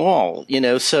write them all, you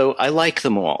know, so I like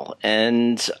them all,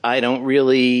 and I don't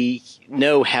really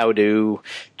know how to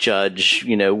judge,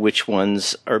 you know, which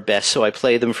ones are best. So I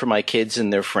play them for my kids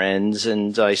and their friends,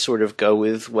 and I sort of go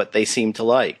with what they seem to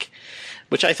like.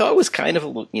 Which I thought was kind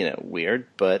of, you know, weird,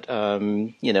 but,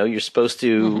 you know, you're supposed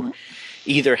to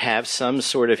either have some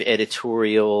sort of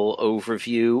editorial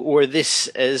overview, or this,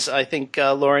 as I think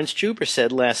Lawrence Juber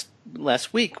said last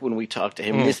week when we talked to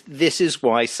him, this is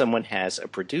why someone has a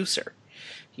producer.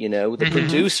 You know, the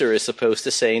producer is supposed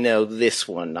to say, no, this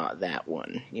one, not that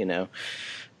one, you know,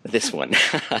 this one.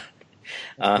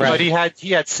 But he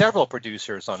had several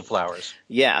producers on Flowers.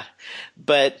 Yeah,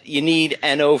 but you need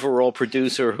an overall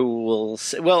producer who will.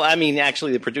 Well, I mean,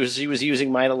 actually, the producers he was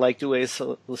using might have liked Où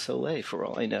Le Soleil for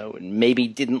all I know, and maybe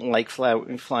didn't like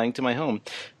Flying to My Home.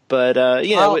 But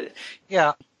you know,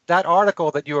 yeah, that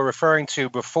article that you were referring to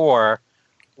before,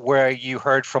 where you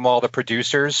heard from all the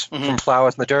producers from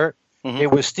Flowers in the Dirt,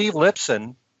 it was Steve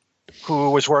Lipson,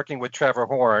 who was working with Trevor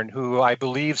Horn, who I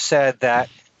believe said that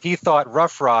he thought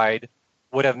Rough Ride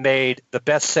would have made the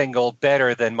best single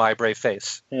better than My Brave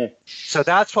Face. So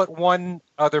that's what one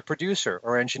other producer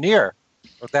or engineer,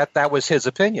 that was his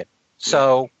opinion.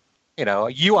 So, you know,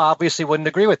 you obviously wouldn't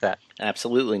agree with that.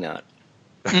 Absolutely not.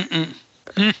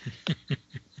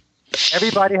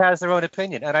 Everybody has their own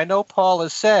opinion. And I know Paul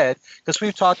has said, because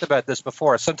we've talked about this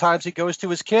before, sometimes he goes to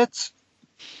his kids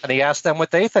and he asks them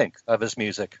what they think of his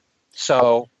music.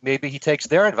 So maybe he takes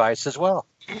their advice as well.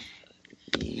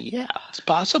 Yeah. It's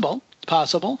possible.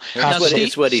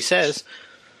 It's what he says.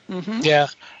 Yeah.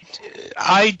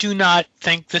 I do not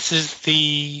think this is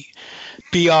the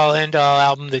be-all, end-all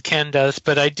album that Ken does,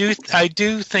 but I do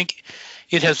think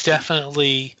it has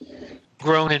definitely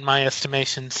grown in my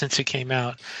estimation since it came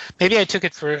out. Maybe I took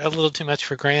it for a little too much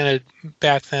for granted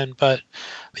back then, but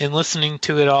in listening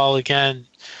to it all again,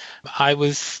 I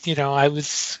was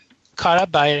caught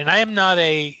up by it. And I am not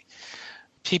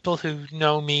people who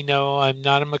know me know I'm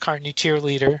not a McCartney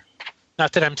cheerleader.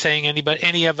 Not that I'm saying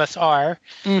any of us are.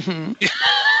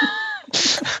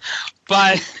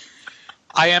 But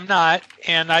I am not,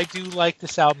 and I do like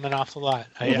this album an awful lot.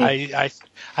 I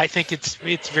think it's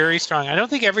very strong. I don't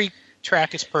think every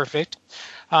track is perfect.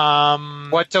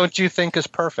 What don't you think is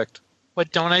perfect?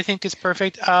 What don't I think is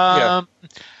perfect? Yeah.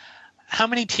 How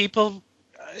many people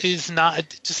is not?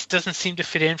 It just doesn't seem to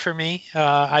fit in for me.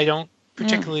 I don't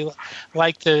particularly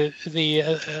like the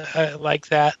like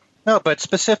that. No, but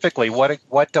specifically,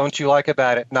 what don't you like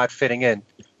about it not fitting in?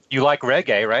 You like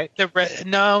reggae, right?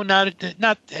 No, not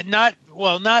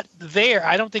there.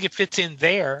 I don't think it fits in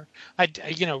there.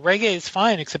 Reggae is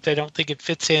fine, except I don't think it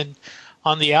fits in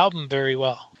on the album very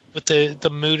well with the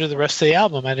mood of the rest of the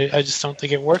album. I just don't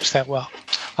think it works that well.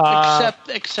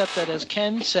 Except that, as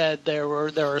Ken said, there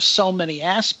are so many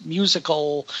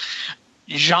musical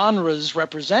genres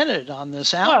represented on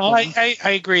this album. Well, I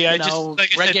agree.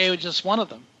 Reggae was just one of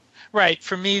them. Right.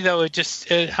 For me, though, it just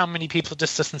how many people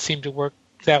just doesn't seem to work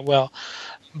that well.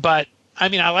 But I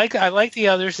mean, I like the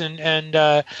others,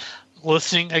 and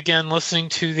listening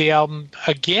to the album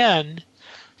again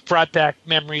brought back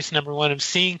memories. Number one, of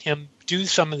seeing him do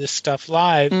some of this stuff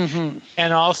live,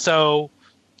 and also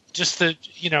just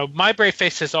My Brave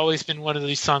Face has always been one of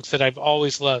these songs that I've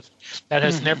always loved. That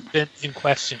has never been in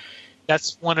question.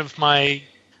 That's one of my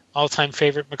all-time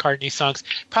favorite McCartney songs,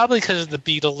 probably because of the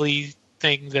Beatles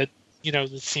thing that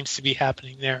that seems to be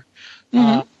happening there.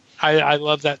 I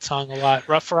love that song a lot.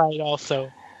 Rough Ride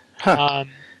also.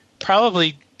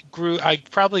 Probably grew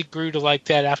to like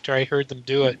that after I heard them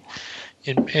do it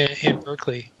in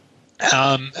Berkeley.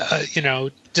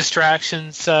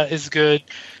 Distractions is good.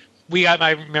 I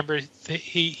remember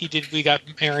he did. We got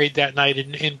married that night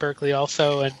in Berkeley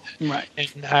also, and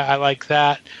I like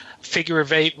that. Figure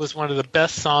of Eight was one of the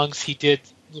best songs he did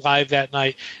live that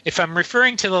night. If I'm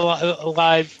referring to the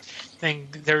live thing,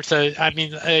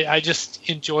 I just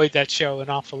enjoyed that show an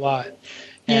awful lot.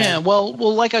 And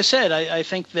like I said, I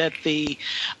think that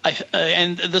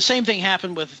and the same thing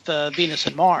happened with Venus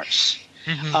and Mars.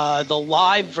 The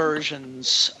live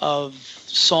versions of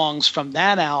songs from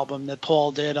that album that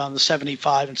Paul did on the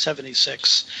 75 and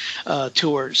 76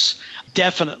 tours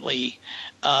definitely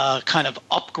kind of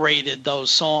upgraded those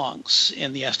songs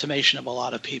in the estimation of a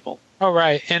lot of people. Oh,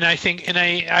 right. And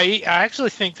I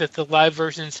actually think that the live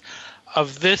versions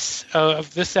of this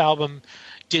album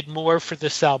did more for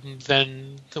this album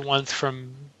than the ones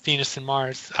from Venus and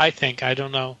Mars. I think. I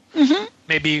don't know.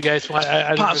 Maybe you guys want.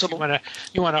 I don't know if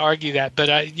you want to argue that, but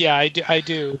I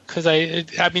do because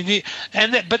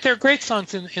but they're great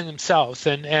songs in themselves,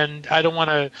 and I don't want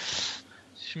to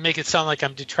make it sound like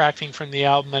I'm detracting from the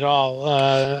album at all.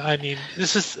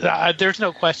 This is there's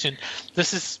no question.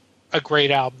 This is a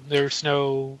great album. There's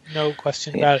no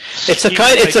question about it. It's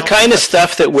the kind of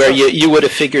stuff that where you would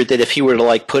have figured that if he were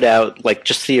to put out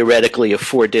just theoretically a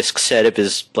 4-disc set of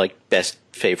his best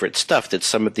favorite stuff, that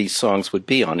some of these songs would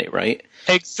be on it, right?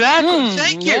 Exactly.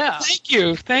 Thank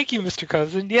you, Mr.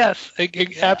 Cousin. Yes,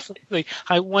 absolutely.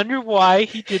 I wonder why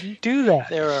he didn't do that.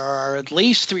 There are at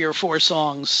least 3 or 4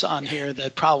 songs on here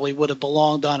that probably would have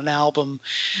belonged on an album.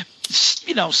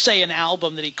 Say an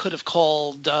album that he could have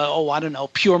called, I don't know,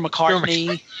 Pure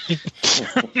McCartney.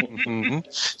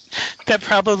 That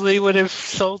probably would have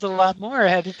sold a lot more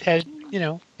had he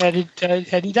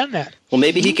done that. Well,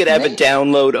 maybe he could have a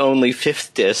download-only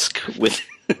 5th disc with.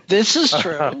 This is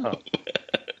true.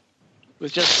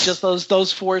 With just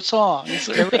those 4 songs.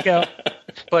 There we go.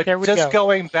 But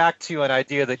going back to an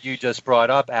idea that you just brought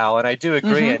up, Al, and I do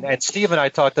agree, and Steve and I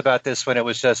talked about this when it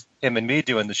was just him and me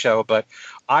doing the show, but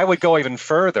I would go even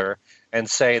further and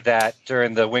say that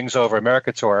during the Wings Over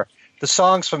America tour, the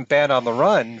songs from Band on the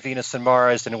Run, Venus and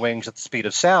Mars and Wings at the Speed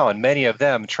of Sound, many of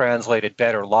them translated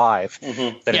better live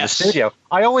than in the studio.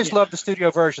 I always loved the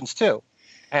studio versions too.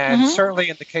 And certainly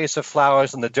in the case of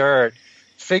Flowers in the Dirt,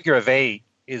 Figure of Eight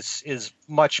is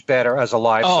much better as a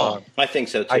live song. I think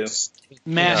so too.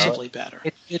 Massively better.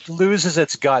 It loses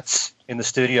its guts in the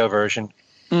studio version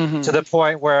to the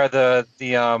point where the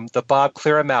Bob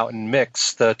Clearmountain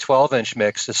mix, the 12-inch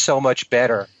mix, is so much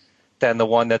better than the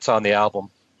one that's on the album.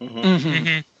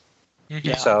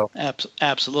 Yeah, so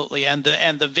absolutely, and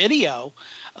the video,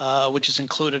 which is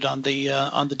included on the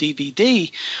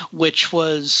DVD, which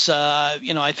was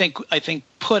I think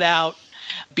put out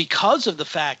because of the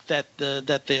fact that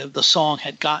the song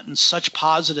had gotten such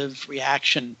positive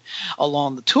reaction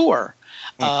along the tour.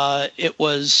 It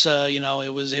was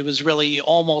it was really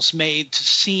almost made to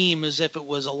seem as if it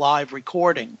was a live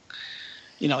recording,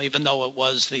 even though it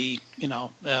was the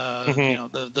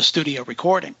studio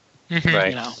recording.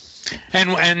 Right.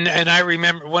 And I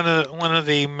remember one of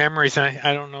the memories, and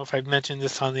I don't know if I've mentioned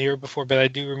this on the air before, but I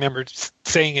do remember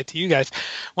saying it to you guys.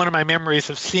 One of my memories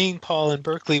of seeing Paul in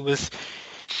Berkeley was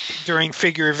during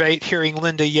Figure of Eight, hearing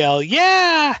Linda yell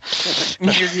 "Yeah"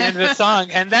 near the end of the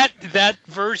song, and that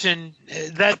version,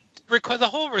 the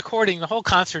whole recording, the whole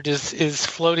concert is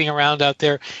floating around out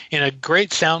there in a great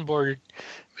soundboard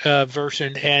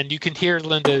version, and you can hear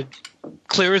Linda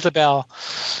clear as a bell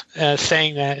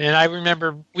saying that. And I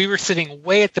remember we were sitting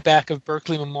way at the back of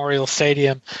Berkeley Memorial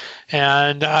Stadium,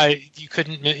 and you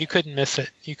couldn't miss it.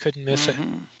 You couldn't miss it.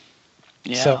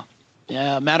 Yeah. So.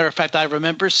 Yeah. Matter of fact, I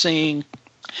remember seeing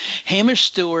Hamish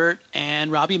Stewart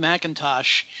and Robbie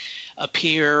McIntosh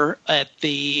appear at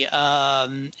the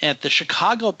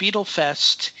Chicago Beatle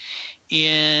Fest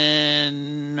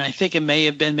in, I think it may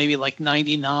have been maybe like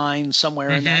 99, somewhere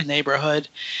in that neighborhood.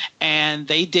 And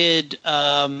they did,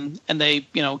 and they,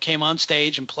 came on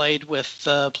stage and played with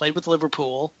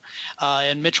Liverpool.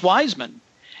 And Mitch Wiseman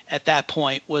at that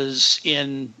point was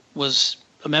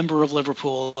a member of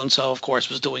Liverpool, and so of course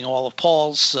was doing all of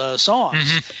Paul's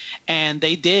songs. And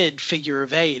they did Figure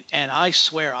of Eight, and I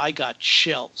swear I got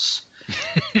chills.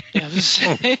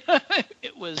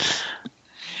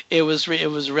 It was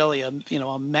really a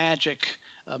magic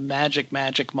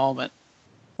moment.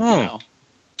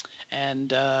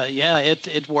 And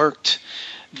it worked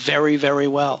very, very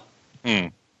well.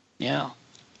 Yeah.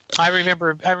 I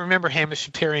remember Hamish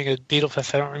appearing at Beatle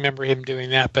Fest. I don't remember him doing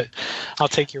that, but I'll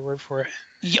take your word for it.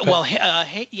 Yeah, well,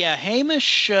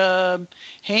 Hamish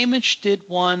did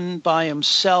one by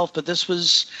himself, but this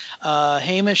was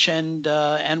Hamish and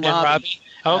Robbie.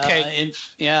 Okay.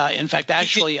 In fact,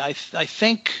 actually, I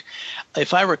think,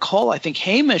 if I recall, I think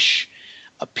Hamish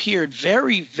appeared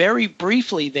very, very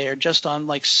briefly there, just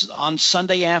on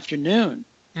Sunday afternoon.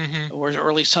 Or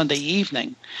early Sunday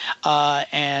evening,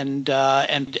 and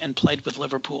played with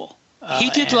Liverpool. He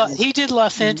did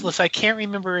Los Angeles. I can't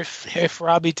remember if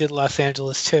Robbie did Los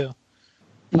Angeles too.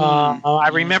 I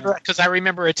remember because I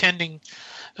remember attending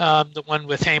the one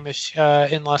with Hamish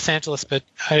in Los Angeles, but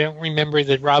I don't remember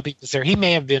that Robbie was there. He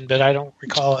may have been, but I don't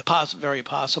recall it. Very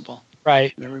possible.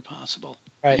 Right. Very possible.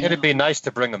 Right. It'd be nice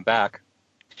to bring him back.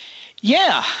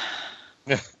 Yeah.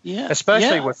 Yeah,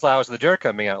 especially with Flowers in the Dirt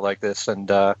coming out like this, and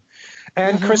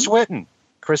Chris Whitten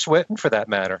for that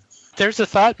matter. There's a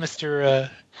thought, Mr.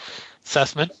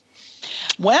 Sussman.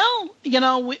 Well,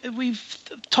 we've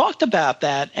talked about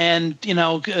that, and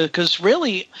because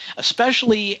really,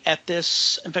 especially at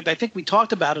this, in fact, I think we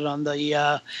talked about it on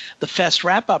the Fest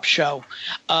wrap-up show,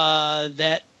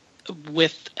 that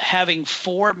with having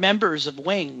 4 members of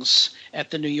Wings at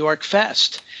the New York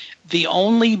Fest, the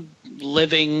only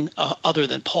living, other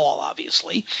than Paul,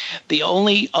 obviously, the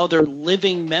only other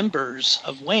living members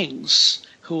of Wings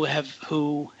who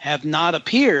have not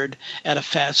appeared at a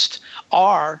fest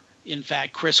are, in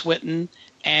fact, Chris Whitten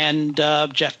and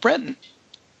Jeff Britton.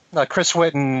 No, Chris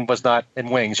Whitten was not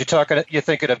in Wings. You're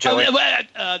thinking of Joey.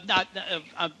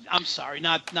 I'm sorry,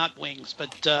 not Wings,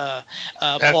 but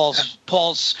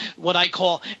Paul's what I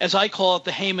call it,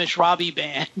 the Hamish Robbie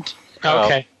band.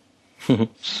 Okay.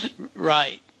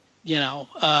 Right.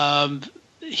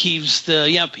 He's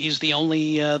the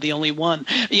only one.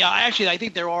 Yeah, actually, I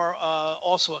think there are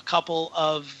also a couple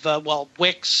of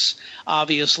Wicks,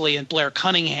 obviously, and Blair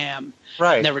Cunningham.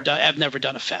 Right. Have never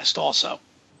done a fest also.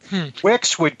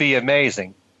 Wicks would be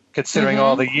amazing, considering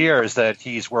all the years that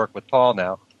he's worked with Paul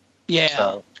now. Yeah.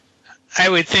 So. I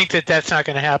would think that that's not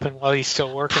going to happen while he's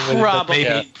still working with him.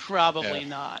 Probably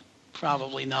not.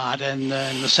 Probably not, and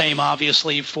the same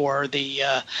obviously for the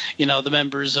the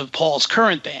members of Paul's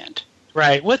current band.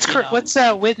 Right. What's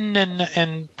Whitten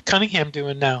and Cunningham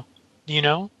doing now? Do you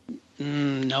know?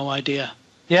 No idea.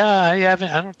 Yeah, I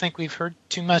don't think we've heard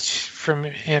too much from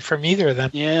either of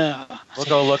them. Yeah. We'll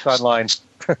go look online.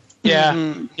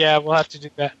 Yeah, we'll have to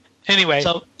do that. Anyway,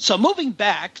 so moving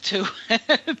back to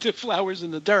to Flowers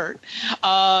in the Dirt,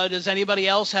 does anybody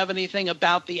else have anything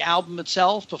about the album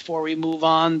itself before we move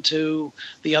on to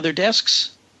the other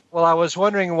discs? Well, I was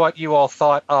wondering what you all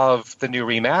thought of the new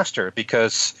remaster,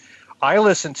 because I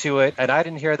listened to it and I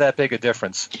didn't hear that big a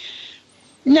difference.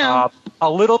 No.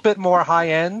 A little bit more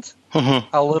high-end,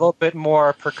 a little bit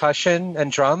more percussion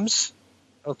and drums.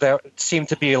 There seemed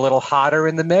to be a little hotter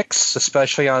in the mix,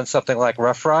 especially on something like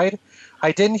Rough Ride.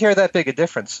 I didn't hear that big a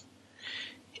difference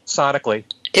sonically.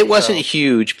 It wasn't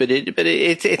huge, but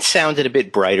it sounded a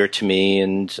bit brighter to me,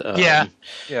 and yeah.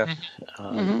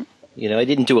 I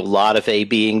didn't do a lot of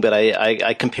A-Bing, but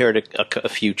I compared a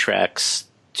few tracks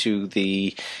to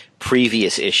the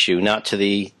previous issue, not to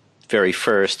the very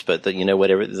first, but the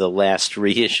last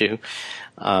reissue,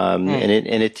 and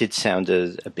it did sound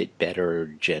a bit better,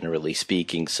 generally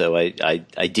speaking. So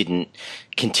I didn't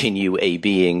continue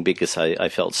A-Bing because I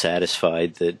felt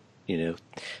satisfied that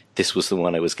this was the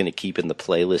one I was going to keep in the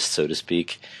playlist, so to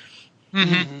speak.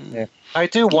 Mm-hmm. Yeah. I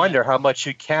do wonder how much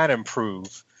you can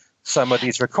improve some of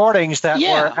these recordings that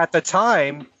were at the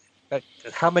time.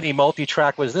 How many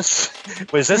multi-track was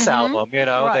this album? You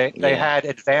know, Right. they had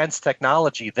advanced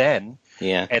technology then.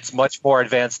 Yeah. It's much more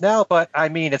advanced now, but I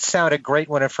mean, it sounded great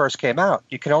when it first came out.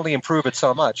 You can only improve it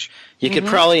so much. You could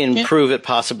probably improve it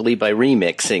possibly by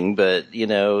remixing, but you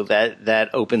know that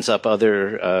opens up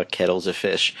other kettles of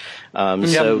fish.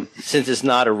 So since it's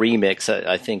not a remix,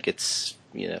 I think it's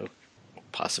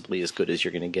possibly as good as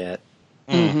you're going to get.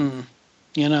 Mm-hmm.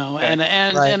 You know, and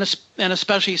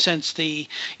especially since the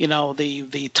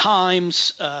time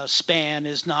span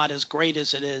is not as great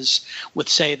as it is with,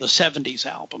 say, the '70s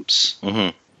albums.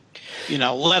 Mm-hmm.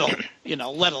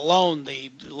 Let alone the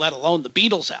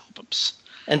Beatles albums.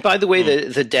 And by the way,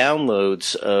 the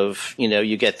downloads of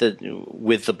you get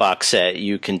with the box set,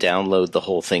 you can download the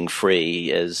whole thing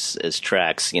free as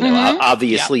tracks.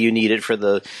 Obviously you need it for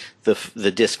the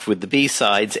disc with the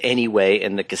B-sides anyway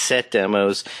and the cassette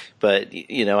demos, but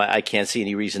I can't see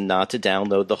any reason not to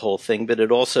download the whole thing. But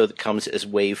it also comes as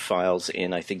WAV files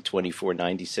in, I think,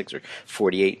 2496 or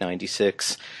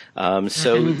 4896.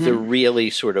 So they're really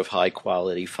sort of high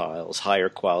quality files, higher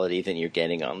quality than you're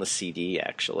getting on the CD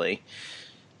actually.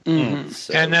 Mm-hmm.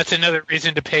 So, and that's another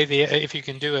reason to pay if you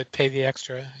can do it, pay the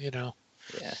extra. Yeah.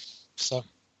 So.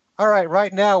 All right.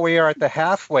 Right now we are at the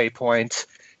halfway point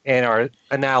in our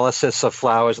analysis of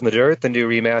Flowers in the Dirt, the new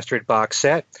remastered box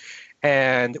set.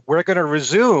 And we're going to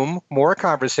resume more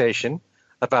conversation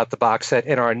about the box set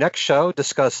in our next show,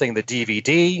 discussing the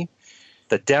DVD,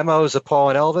 the demos of Paul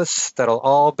and Elvis. That'll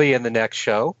all be in the next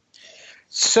show.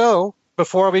 So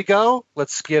before we go,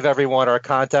 let's give everyone our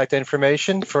contact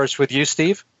information. First with you,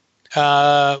 Steve.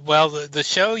 Well, the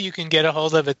show, you can get a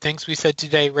hold of at Things We Said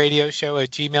Today radio show at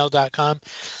gmail.com.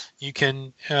 You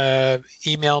can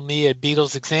email me at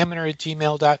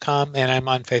BeatlesExaminer@gmail.com, and I'm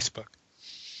on Facebook.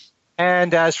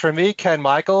 And as for me, Ken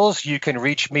Michaels, you can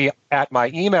reach me at my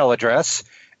email address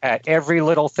at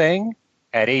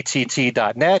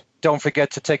everylittlething@att.net. Don't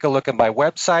forget to take a look at my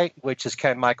website, which is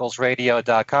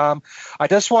kenmichaelsradio.com. I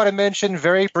just want to mention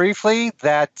very briefly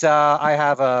that I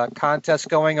have a contest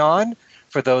going on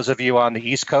for those of you on the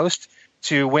East Coast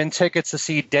to win tickets to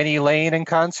see Denny Lane in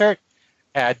concert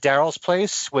at Daryl's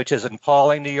Place, which is in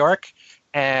Pauling, New York.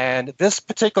 And this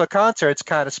particular concert is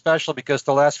kind of special because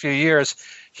the last few years,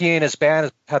 he and his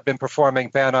band have been performing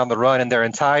Band on the Run in their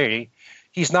entirety.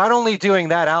 He's not only doing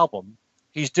that album,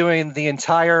 he's doing the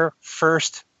entire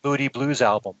first Booty Blues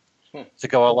album to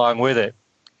go along with it.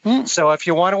 So if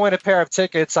you want to win a pair of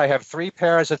tickets, I have 3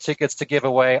 pairs of tickets to give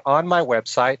away on my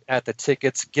website at the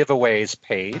Tickets Giveaways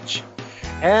page.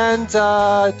 And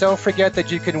don't forget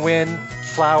that you can win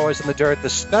Flowers in the Dirt, the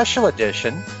special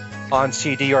edition, on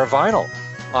CD or vinyl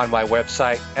on my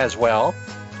website as well.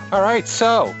 All right,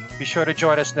 so be sure to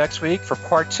join us next week for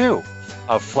part 2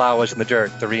 of Flowers in the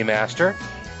Dirt, the remaster.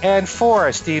 And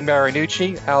for Steve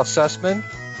Marinucci, Al Sussman,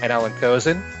 and Alan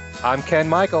Kozin, I'm Ken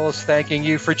Michaels, thanking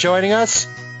you for joining us,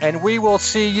 and we will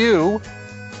see you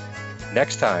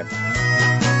next time.